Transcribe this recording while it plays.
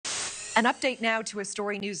An update now to a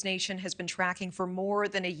story NewsNation has been tracking for more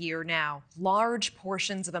than a year now. Large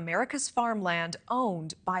portions of America's farmland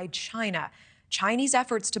owned by China. Chinese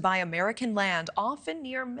efforts to buy American land, often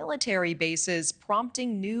near military bases,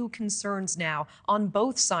 prompting new concerns now on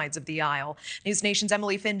both sides of the aisle. NewsNation's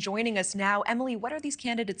Emily Finn joining us now. Emily, what are these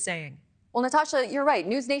candidates saying? Well, Natasha, you're right.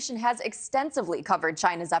 NewsNation has extensively covered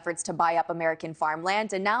China's efforts to buy up American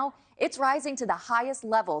farmland, and now it's rising to the highest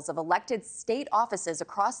levels of elected state offices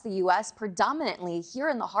across the U.S., predominantly here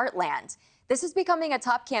in the heartland. This is becoming a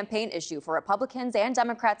top campaign issue for Republicans and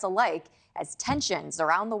Democrats alike as tensions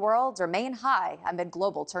around the world remain high amid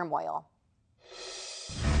global turmoil.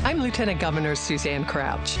 I'm Lieutenant Governor Suzanne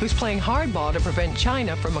Crouch, who's playing hardball to prevent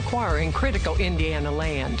China from acquiring critical Indiana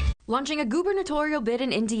land. Launching a gubernatorial bid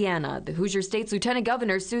in Indiana, the Hoosier State's Lieutenant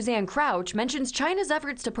Governor Suzanne Crouch mentions China's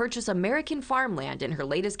efforts to purchase American farmland in her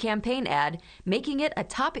latest campaign ad, making it a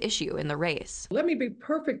top issue in the race. Let me be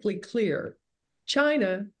perfectly clear.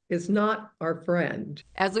 China is not our friend.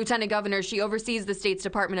 As Lieutenant Governor, she oversees the state's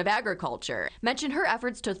Department of Agriculture, mentioned her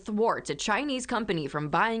efforts to thwart a Chinese company from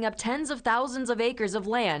buying up tens of thousands of acres of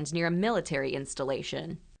land near a military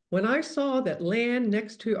installation. When I saw that land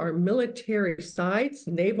next to our military sites,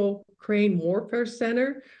 Naval Crane Warfare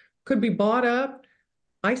Center, could be bought up,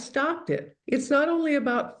 I stopped it. It's not only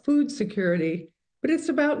about food security, but it's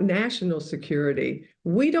about national security.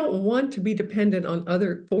 We don't want to be dependent on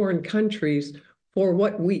other foreign countries for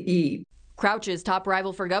what we eat. Crouch's top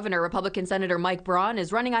rival for governor, Republican Senator Mike Braun,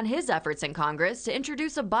 is running on his efforts in Congress to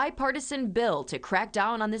introduce a bipartisan bill to crack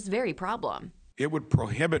down on this very problem. It would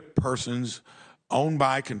prohibit persons owned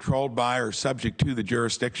by, controlled by, or subject to the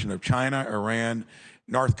jurisdiction of China, Iran,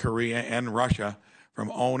 North Korea, and Russia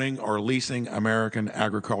from owning or leasing American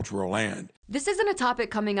agricultural land. This isn't a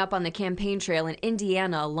topic coming up on the campaign trail in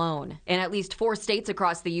Indiana alone. In at least 4 states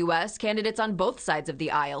across the U.S., candidates on both sides of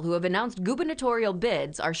the aisle who have announced gubernatorial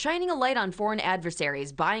bids are shining a light on foreign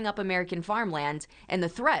adversaries buying up American farmland and the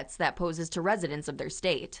threats that poses to residents of their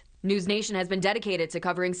state. NewsNation has been dedicated to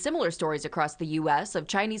covering similar stories across the U.S. of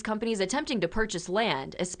Chinese companies attempting to purchase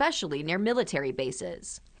land, especially near military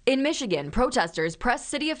bases. In Michigan, protesters pressed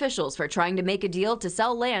city officials for trying to make a deal to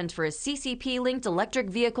sell land for a CCP-linked electric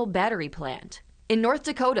vehicle battery plant. In North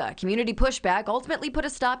Dakota, community pushback ultimately put a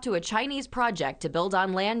stop to a Chinese project to build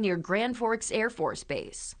on land near Grand Forks Air Force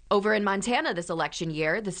Base. Over in Montana this election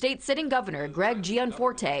year, the state's sitting governor, Greg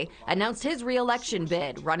Gianforte, announced his re-election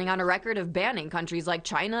bid, running on a record of banning countries like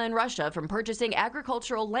China and Russia from purchasing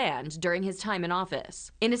agricultural land during his time in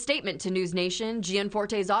office. In a statement to NewsNation,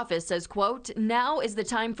 Gianforte's office says, quote, "Now is the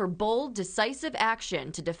time for bold, decisive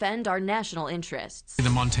action to defend our national interests." The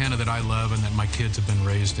Montana that I love and that my kids have been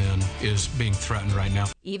raised in is being threatened right now.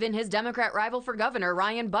 Even his Democrat rival for governor,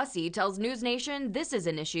 Ryan Bussey, tells NewsNation this is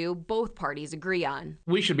an issue both parties agree on.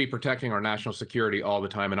 We should be protecting our national security all the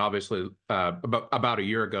time. And obviously, about a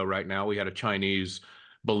year ago right now, we had a Chinese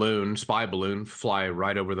spy balloon, fly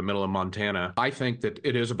right over the middle of Montana. I think that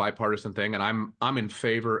it is a bipartisan thing, and I'm in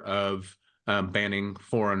favor of banning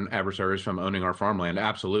foreign adversaries from owning our farmland.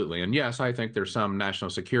 Absolutely. And yes, I think there's some national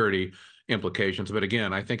security implications. But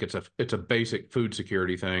again, I think it's a basic food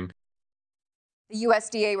security thing. The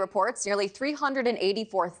USDA reports nearly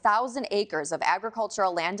 384,000 acres of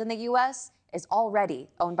agricultural land in the U.S. is already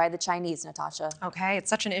owned by the Chinese, Natasha. Okay, it's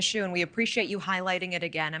such an issue, and we appreciate you highlighting it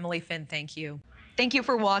again. Emily Finn, thank you. Thank you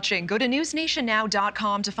for watching. Go to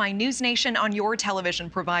newsnationnow.com to find NewsNation on your television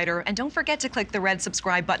provider. And don't forget to click the red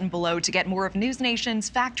subscribe button below to get more of NewsNation's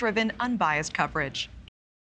fact-driven, unbiased coverage.